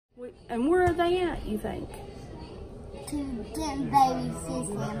And where are they at, you think? Getting baby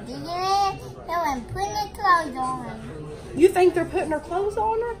sister. They're putting their clothes on her. You think they're putting her clothes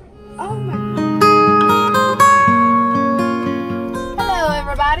on her? Oh my. Hello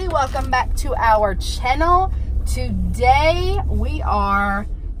everybody, welcome back to our channel. Today we are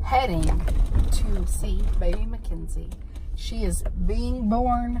heading to see baby Mackenzie. She is being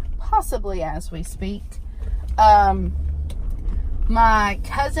born possibly as we speak. My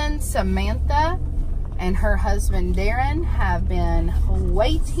cousin Samantha and her husband Darren have been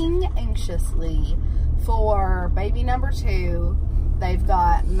waiting anxiously for baby number 2. They've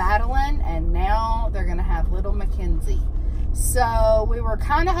got Madilyn and now they're gonna have little Mackenzie. So we were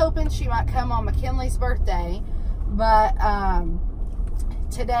kind of hoping she might come on McKinley's birthday, but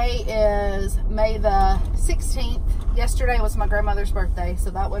today is May the 16th. Yesterday was my grandmother's birthday, so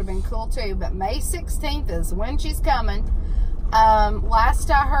that would have been cool too, but May 16th is when she's coming. Last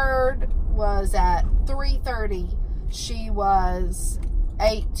I heard was at 3:30 she was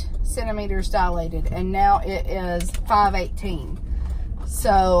 8 centimeters dilated, and now it is 5:18.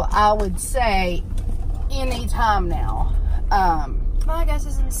 So I would say any time now. My guess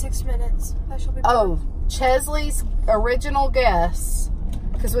is in 6 minutes. I shall be born. Oh, Chesley's original guess,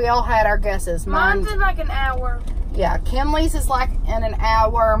 because we all had our guesses. Mine's in like an hour. Yeah, Kinley's is like in an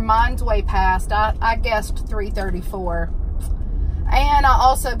hour. Mine's way past. I guessed 3:34. And I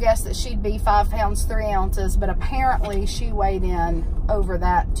also guessed that she'd be 5 pounds 3 ounces, but apparently she weighed in over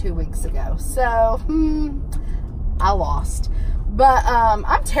that 2 weeks ago. So, I lost. But I'm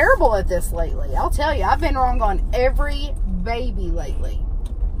terrible at this lately. I'll tell you, I've been wrong on every baby lately.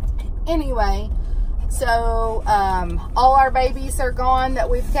 Anyway, so all our babies are gone that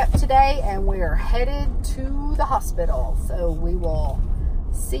we've kept today, and we're headed to the hospital. So we will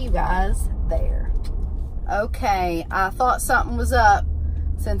see you guys there. Okay, I thought something was up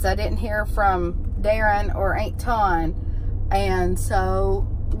since I didn't hear from Darren or Aunt Ton, and so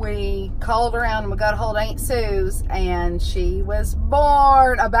we called around and we got a hold of Aunt Sue's, and she was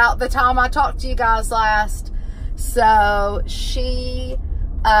born about the time I talked to you guys last. So she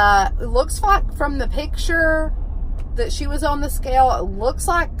looks like, from the picture that she was on the scale, it looks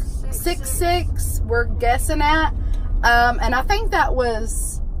like 6'6", we're guessing at, and I think that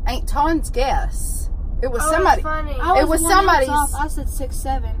was Aunt Ton's guess. It was somebody. It was somebody's. I said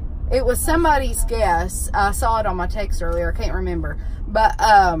 6'7". It was somebody's guess. I saw it on my text earlier. I can't remember. But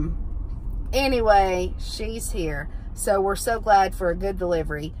anyway, she's here. So we're so glad for a good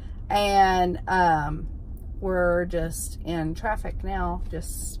delivery. And we're just in traffic now.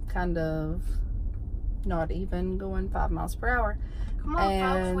 Just kind of not even going 5 miles per hour. Come on,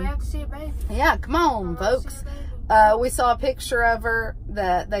 folks. We have to see a baby. Yeah, come on, folks. We saw a picture of her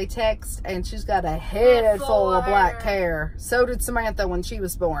that they text, and she's got a head full of black hair. So did Samantha when she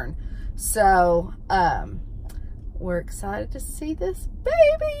was born. So, we're excited to see this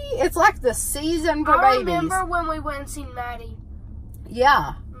baby. It's like the season for babies. I remember when we went and seen Maddie.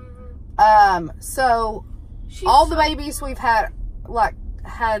 Yeah. So, all the babies we've had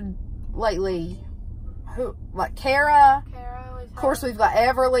lately, like Kara. Of course, we've got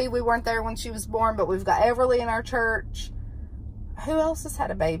Everly. We weren't there when she was born, but we've got Everly in our church. Who else has had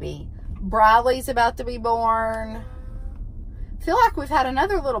a baby? Briley's about to be born. I feel like we've had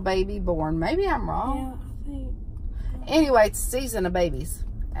another little baby born. Maybe I'm wrong. Yeah, I think. Anyway, it's the season of babies,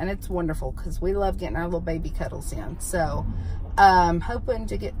 and it's wonderful because we love getting our little baby cuddles in. So, hoping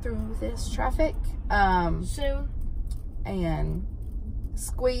to get through this traffic soon and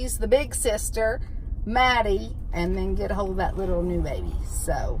squeeze the big sister, Maddie, and then get a hold of that little new baby.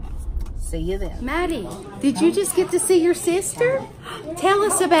 So, see you then. Maddie, did you just get to see your sister? Tell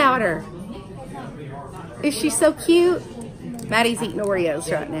us about her. Is she so cute? Maddie's eating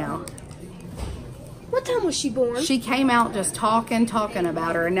Oreos right now. What time was she born? She came out just talking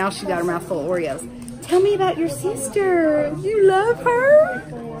about her, and now she got her mouth full of Oreos. Tell me about your sister. You love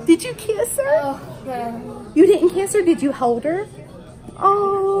her? Did you kiss her? Oh, yeah. You didn't kiss her? Did you hold her?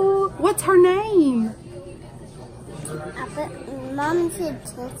 Oh, what's her name? Mommy said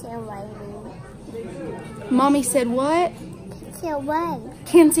kiss away. Mommy said what? Kiss away.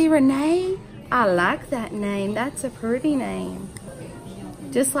 Kenzie Renee? I like that name. That's a pretty name.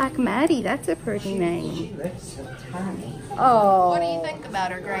 Just like Maddie, that's a pretty name. Oh. What do you think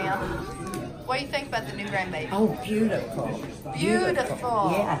about her, Graham? What do you think about the new grandbaby? Oh, beautiful.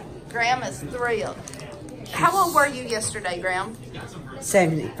 Beautiful. Yeah. Graham is thrilled. How old were you yesterday, Graham?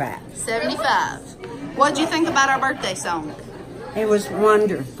 75. 75. What did you think about our birthday song? It was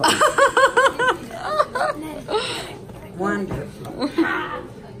wonderful. Wonderful.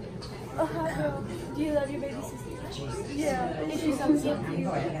 Do you love your baby sister? Yeah, I think she's so cute.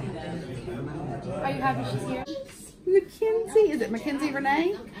 Are you happy she's here? Mackenzie, is it Mackenzie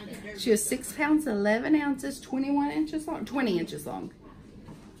Renee? She is 6 pounds, 11 ounces, 21 inches long, 20 inches long.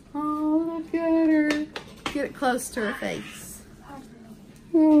 Oh, look at her. Get it close to her face.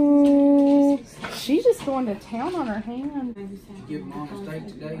 Oh, she's just going to town on her hand. Give Mom a steak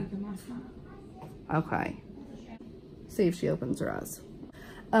today. Okay. See if she opens her eyes.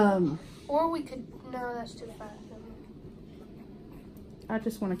 Or we could, no, that's too fast. I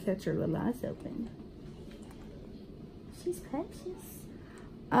just want to catch her little eyes open. She's precious.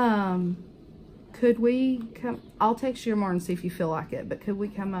 Could we come? I'll text you tomorrow and see if you feel like it. But could we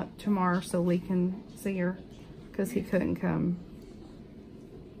come up tomorrow so we can see her? Because he couldn't come.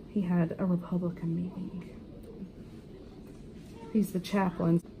 He had a Republican meeting. He's the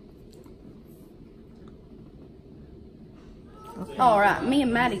chaplain. Okay. All right, me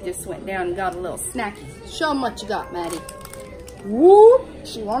and Maddie just went down and got a little snacky. Show them what you got, Maddie. Whoop!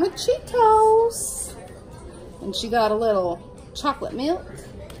 She wanted Cheetos. And she got a little chocolate milk.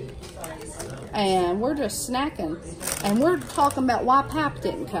 And we're just snacking. And we're talking about why Pap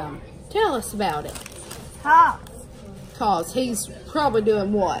didn't come. Tell us about it. Cause he's probably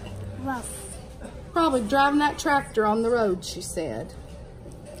doing what? Rough. Probably driving that tractor on the road, she said.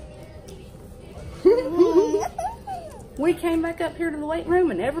 We came back up here to the weight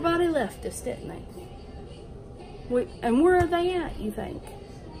room and everybody left us, didn't they? And where are they at, you think?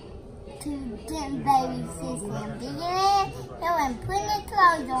 To getting baby system. Did you hear? They went putting their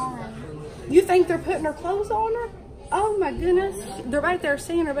clothes on. You think they're putting her clothes on her? Oh my goodness. They're right there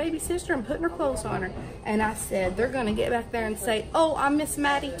seeing her baby sister and putting her clothes on her. And I said, they're going to get back there and say, oh, I miss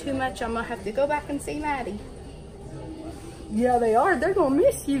Maddie too much. I'm going to have to go back and see Maddie. Yeah, they are. They're going to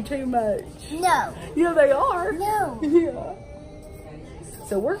miss you too much. No. Yeah, they are. No. Yeah.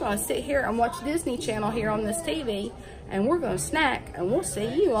 So we're going to sit here and watch Disney Channel here on this TV. And we're going to snack. And we'll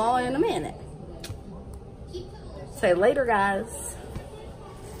see you all in a minute. Say later, guys.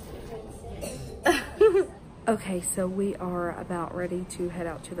 Okay, so we are about ready to head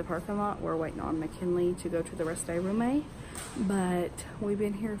out to the parking lot. We're waiting on McKinley to go to the rest day room, but we've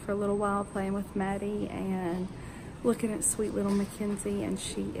been here for a little while playing with Maddie and looking at sweet little Mackenzie, and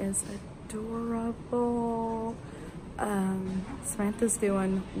she is adorable. Samantha's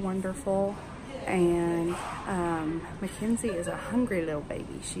doing wonderful, and Mackenzie is a hungry little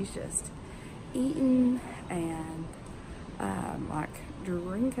baby. She's just eating and like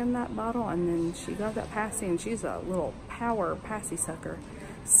drinking that bottle, and then she got that passy, and she's a little power passy sucker.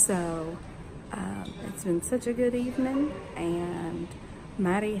 So it's been such a good evening, and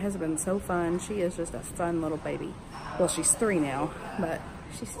Maddie has been so fun. She is just a fun little baby. Well, she's 3 now, but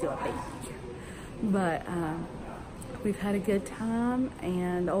she's still a baby. But we've had a good time,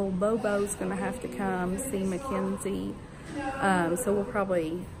 and old Bobo's gonna have to come see Mackenzie. So we'll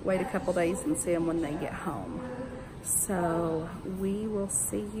probably wait a couple days and see them when they get home. So we will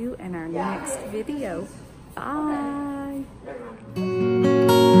see you in our next video. Bye.